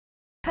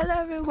Hello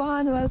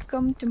everyone,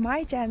 welcome to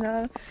my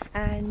channel,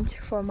 and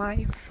for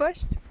my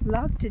first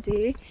vlog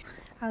today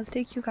I'll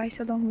take you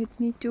guys along with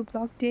me to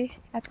vlog day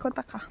at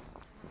Kotaka.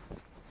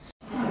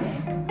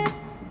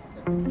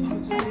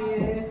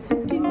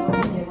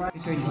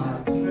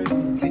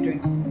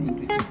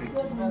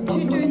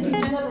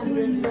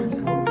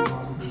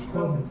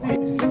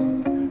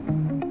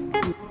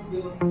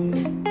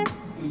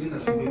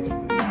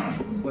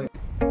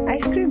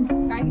 Ice cream.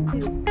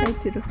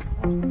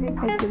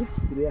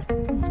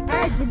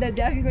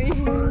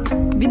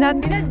 Binat.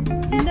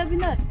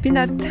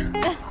 Binat.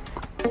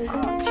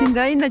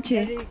 Cinda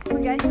inace.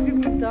 Ice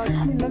cream without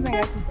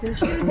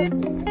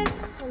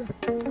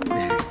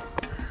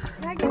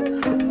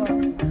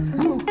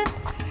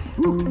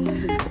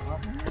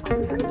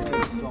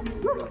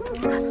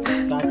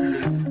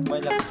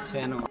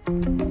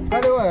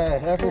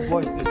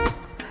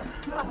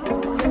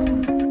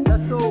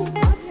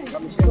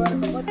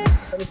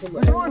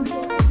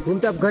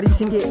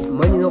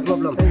no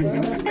problem.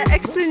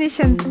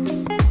 Explanation.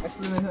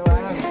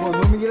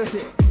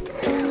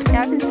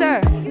 Yeah,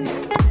 sir.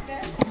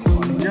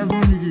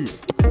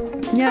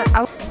 Yeah.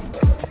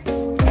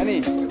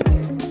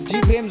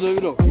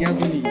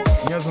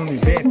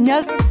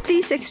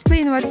 Please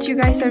explain what you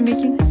guys are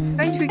making.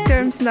 Scientific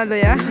terms nalo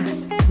ya.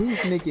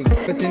 Who's making?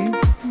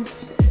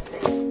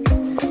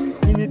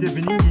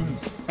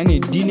 Ani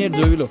dinet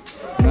zoilo.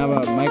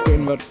 Nava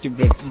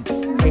microinvertebrates.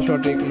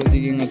 Freshwater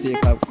ecology ngache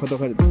khoto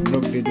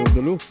blog de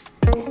jodolu.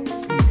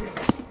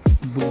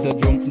 Buddha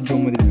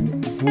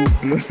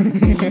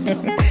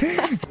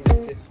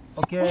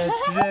Okay,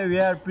 today we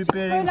are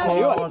preparing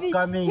for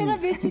upcoming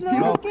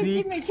vlog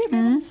week.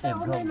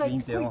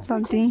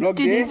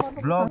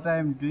 Vlog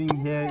I'm doing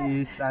here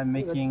is I'm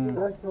making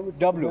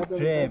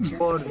frame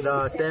for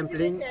the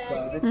sampling,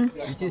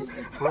 which is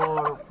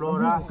for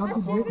flora,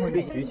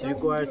 which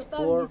requires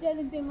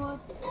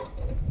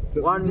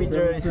 1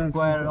 meter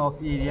square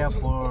of area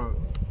for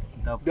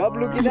the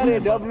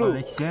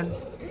collection.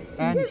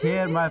 And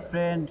here my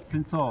friend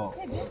Pinso,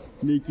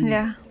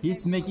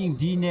 he's making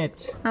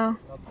D-net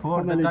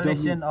for the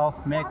collection of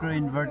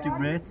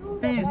macroinvertebrates.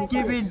 Please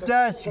keep in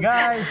touch,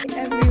 guys.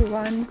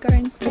 Everyone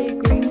currently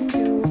going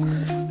to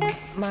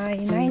my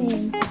 9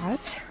 AM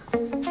class,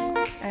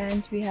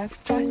 and we have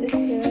classes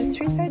till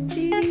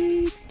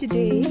 3:30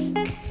 today,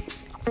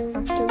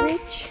 after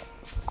which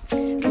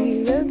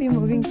we will be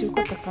moving to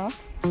Kotaka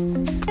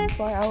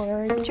for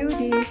our 2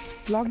 days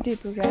vlog day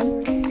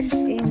program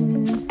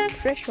in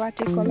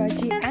freshwater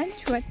ecology and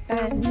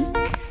wetland.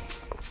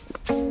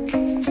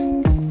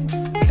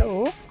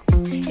 So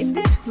in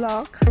this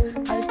vlog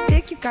I'll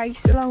take you guys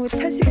along with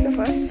 36 of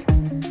us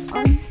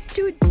on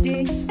 2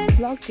 days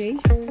vlog day.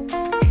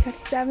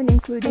 That's 7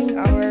 including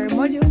our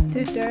module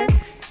tutor.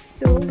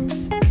 So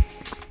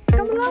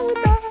come along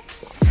with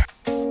us.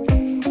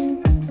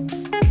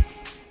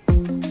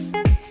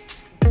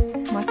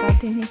 Mata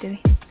dini dili.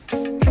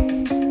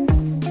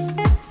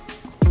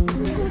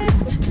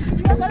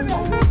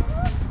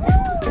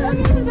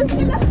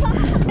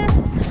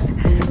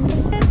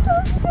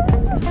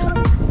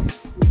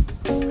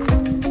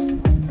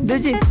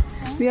 Doji,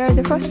 we are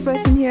the first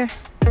person here.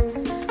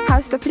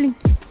 How's the feeling?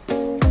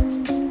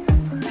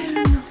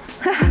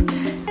 I don't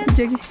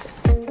know.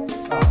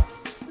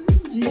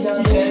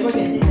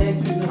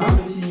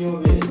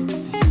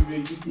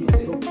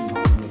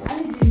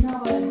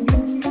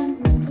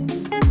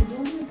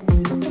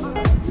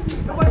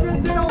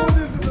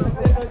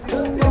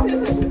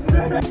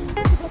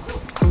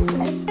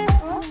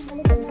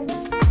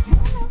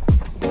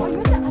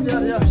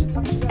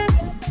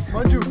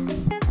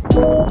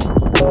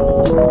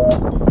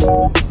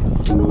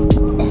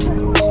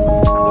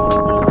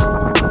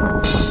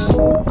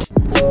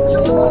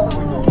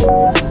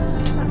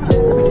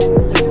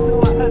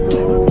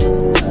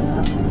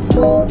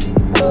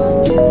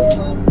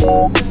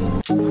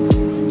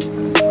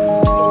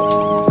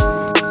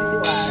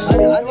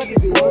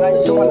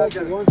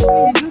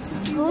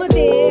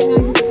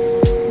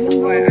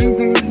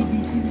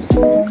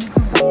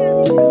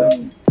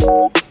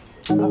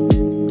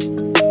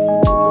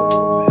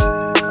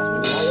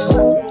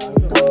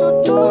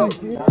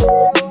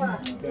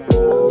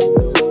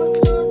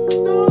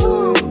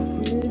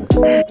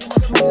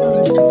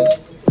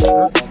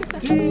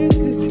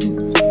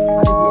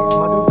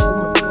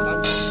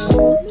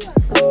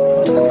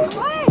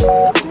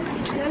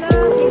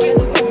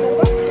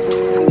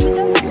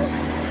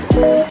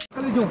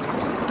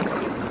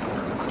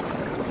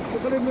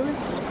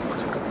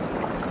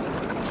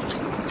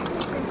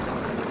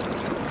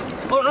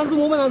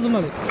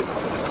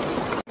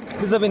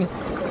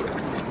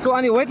 So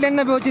any wetland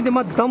na beochi de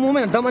dam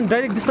moment dam and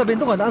direct disturb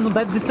into ka dam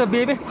direct disturb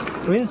be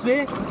rains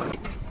be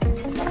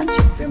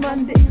Angshuk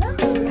Pimande.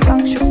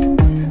 Angshuk.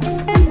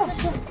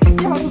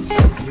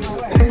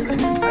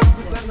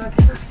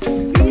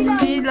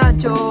 Vila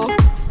Jo.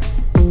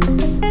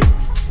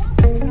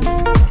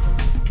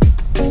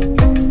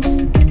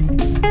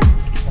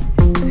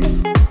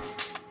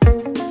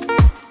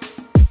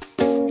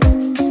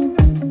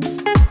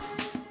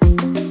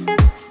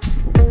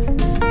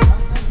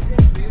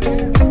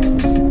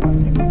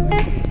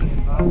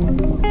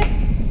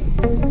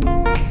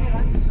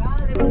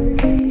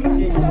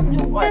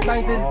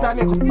 Bye.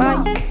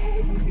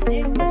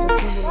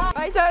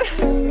 Bye, sir.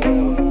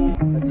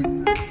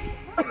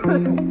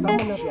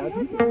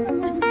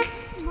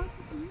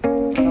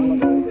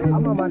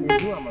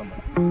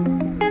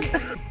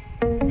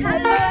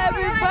 Hello,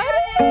 everybody.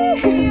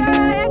 We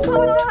are at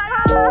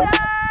Konohara.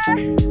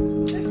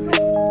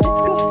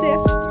 Let's go, sir.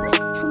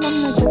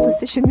 초남나게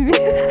position we.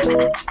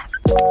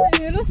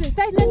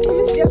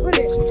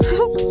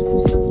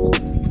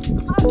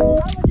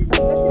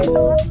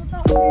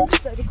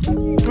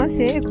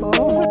 Seco.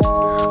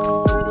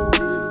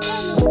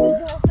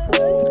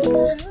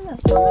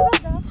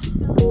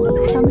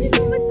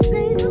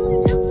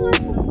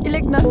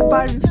 Ilegnas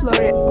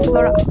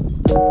parviflora.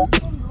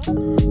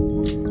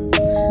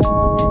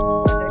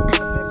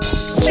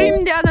 Stream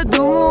the other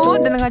domo,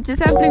 then I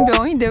just sampling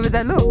going there with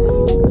a look.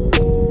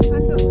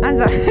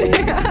 Answer.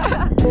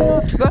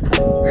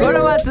 Go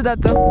to what's that?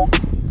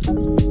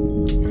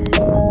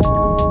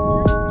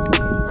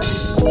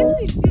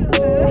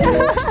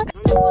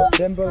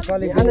 Sample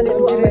quality.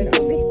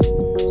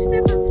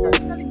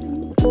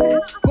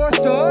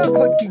 Cost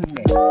cooking.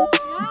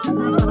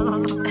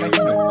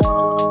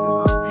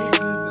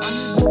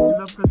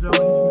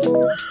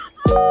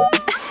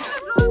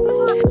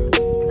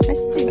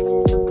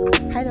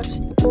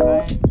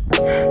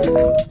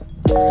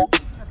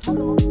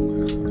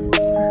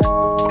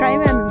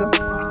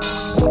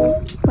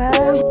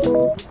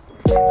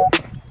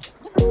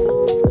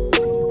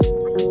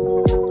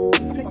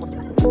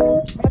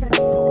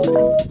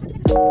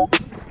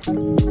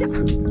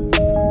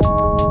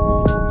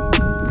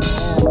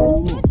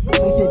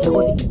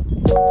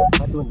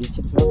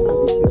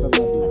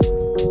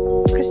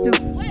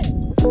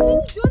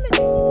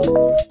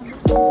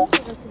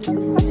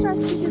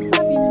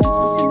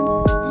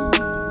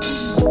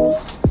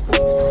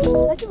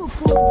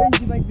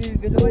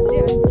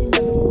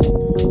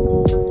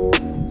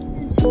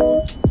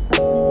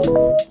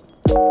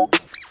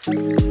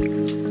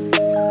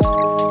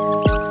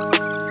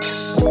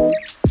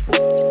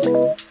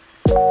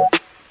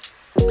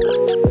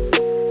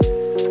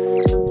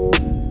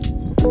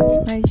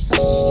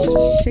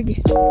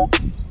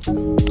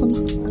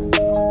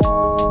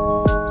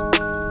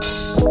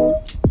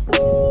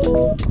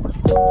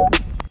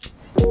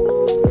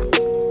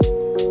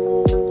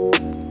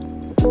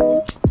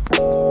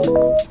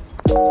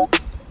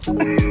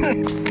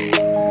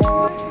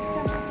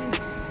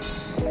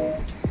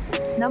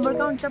 Number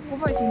count chap ko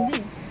ba hindi?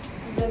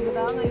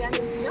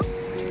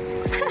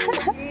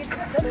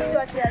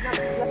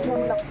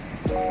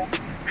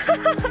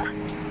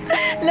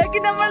 Lucky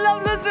number lang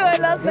lose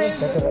last time.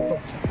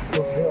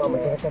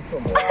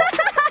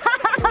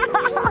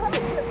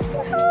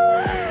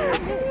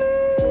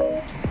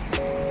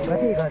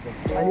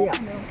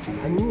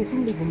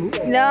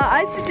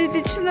 لا ICT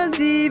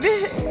ديشنازي به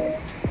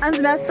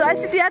أنز ماستو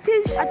ICT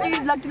أتيش أتيجي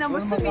lucky number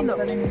سمينو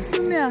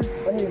سميا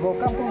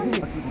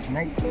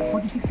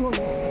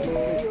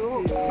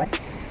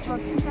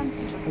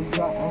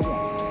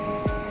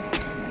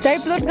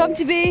Type load come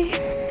to be.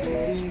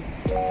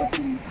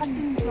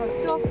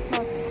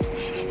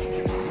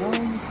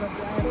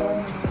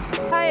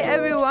 Hi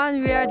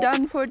everyone, we are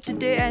done for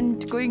today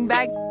and going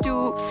back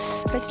to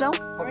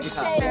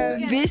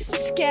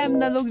base camp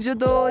na log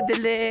jodo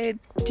dele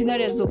dinner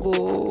zogo.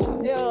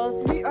 Yes,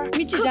 we are.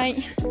 Michi jai.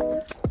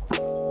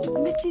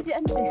 Michi di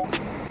ante.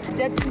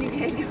 Jatni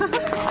hega.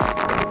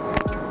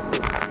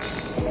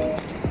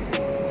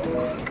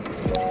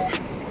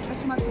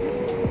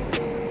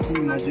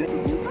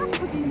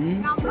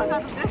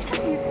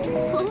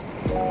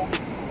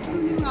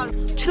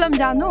 출람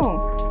자노.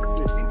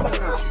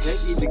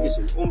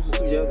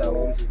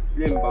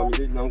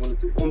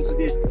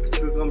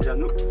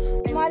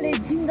 말에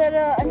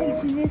진다라 아니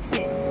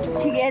진네세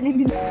지게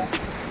아니면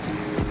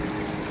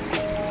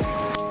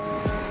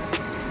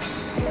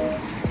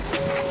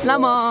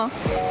라마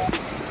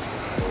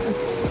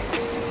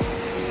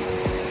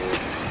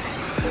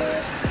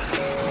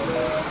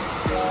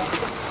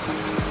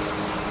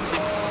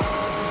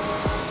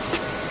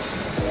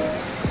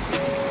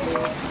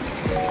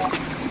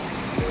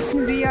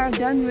We are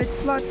done with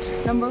plot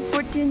number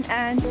 14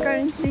 and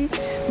currently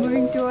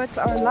moving towards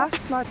our last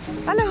plot.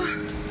 Hello!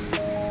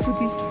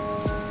 Pudi.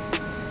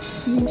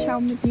 Team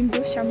Sham, Team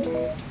Dosham.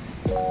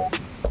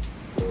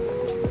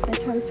 I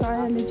tell you,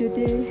 I let you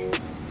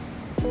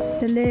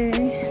delay.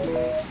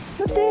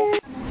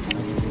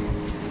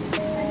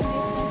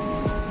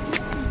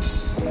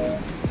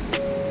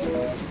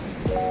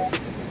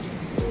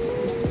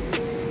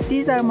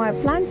 These are my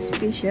plant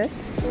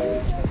species.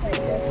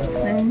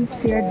 And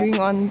they are doing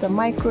on the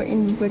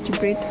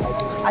micro-invertebrate.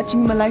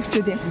 Aching my life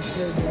today.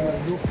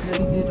 We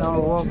did our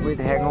walk with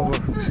hangover.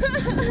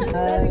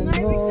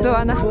 So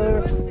Anna.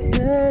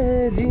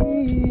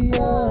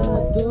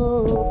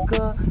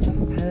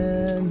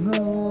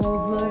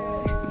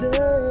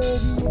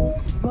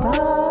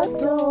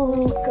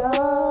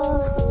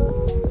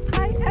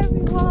 Hi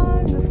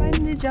everyone, we're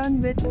finally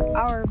done with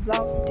our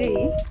vlog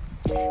day.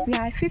 We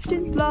had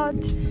 15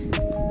 plots.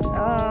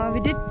 We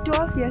did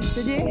 12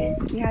 yesterday.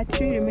 We had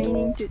 3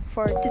 remaining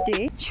for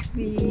today, which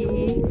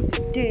we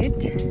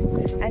did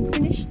and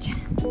finished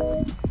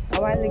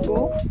a while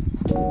ago.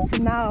 So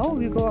now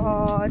we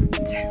got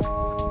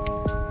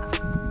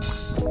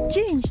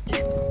changed.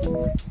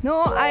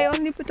 No, I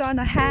only put on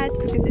a hat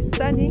because it's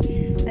sunny,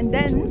 and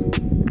then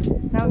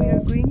now we are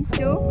going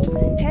to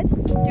head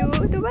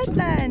to the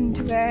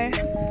wetland where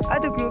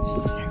other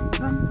groups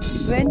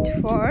went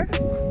for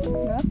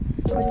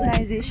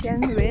botanization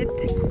with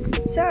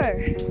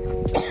Sir.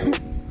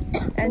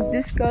 And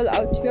this girl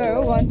out here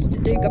wants to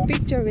take a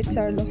picture with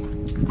Sarlo.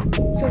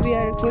 So we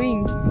are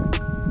going.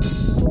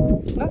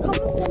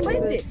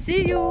 We'll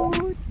see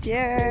you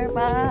there.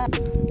 Bye.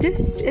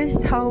 This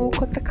is how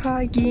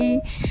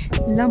Kotakagi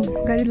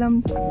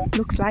Garilam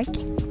looks like.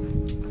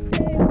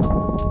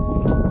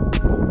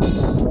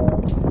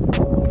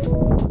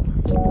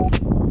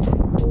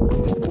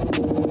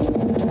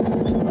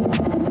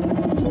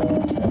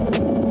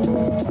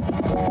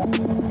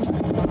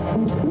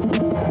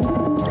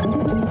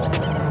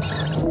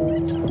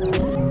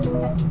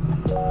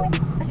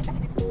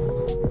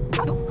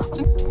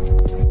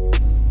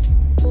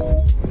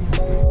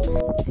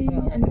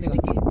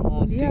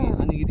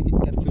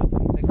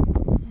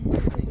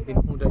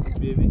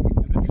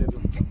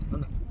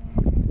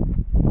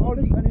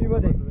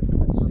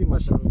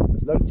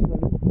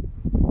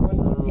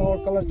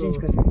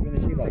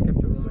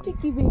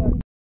 Sticky baby. We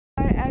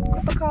are at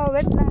Kotaka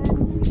wetland.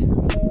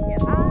 We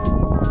are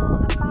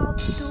now about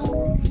to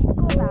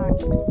go back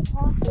to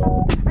hostel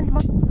and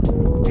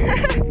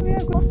we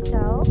are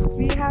hostel.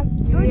 We are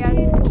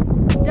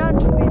done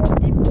with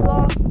the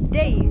vlog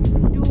days.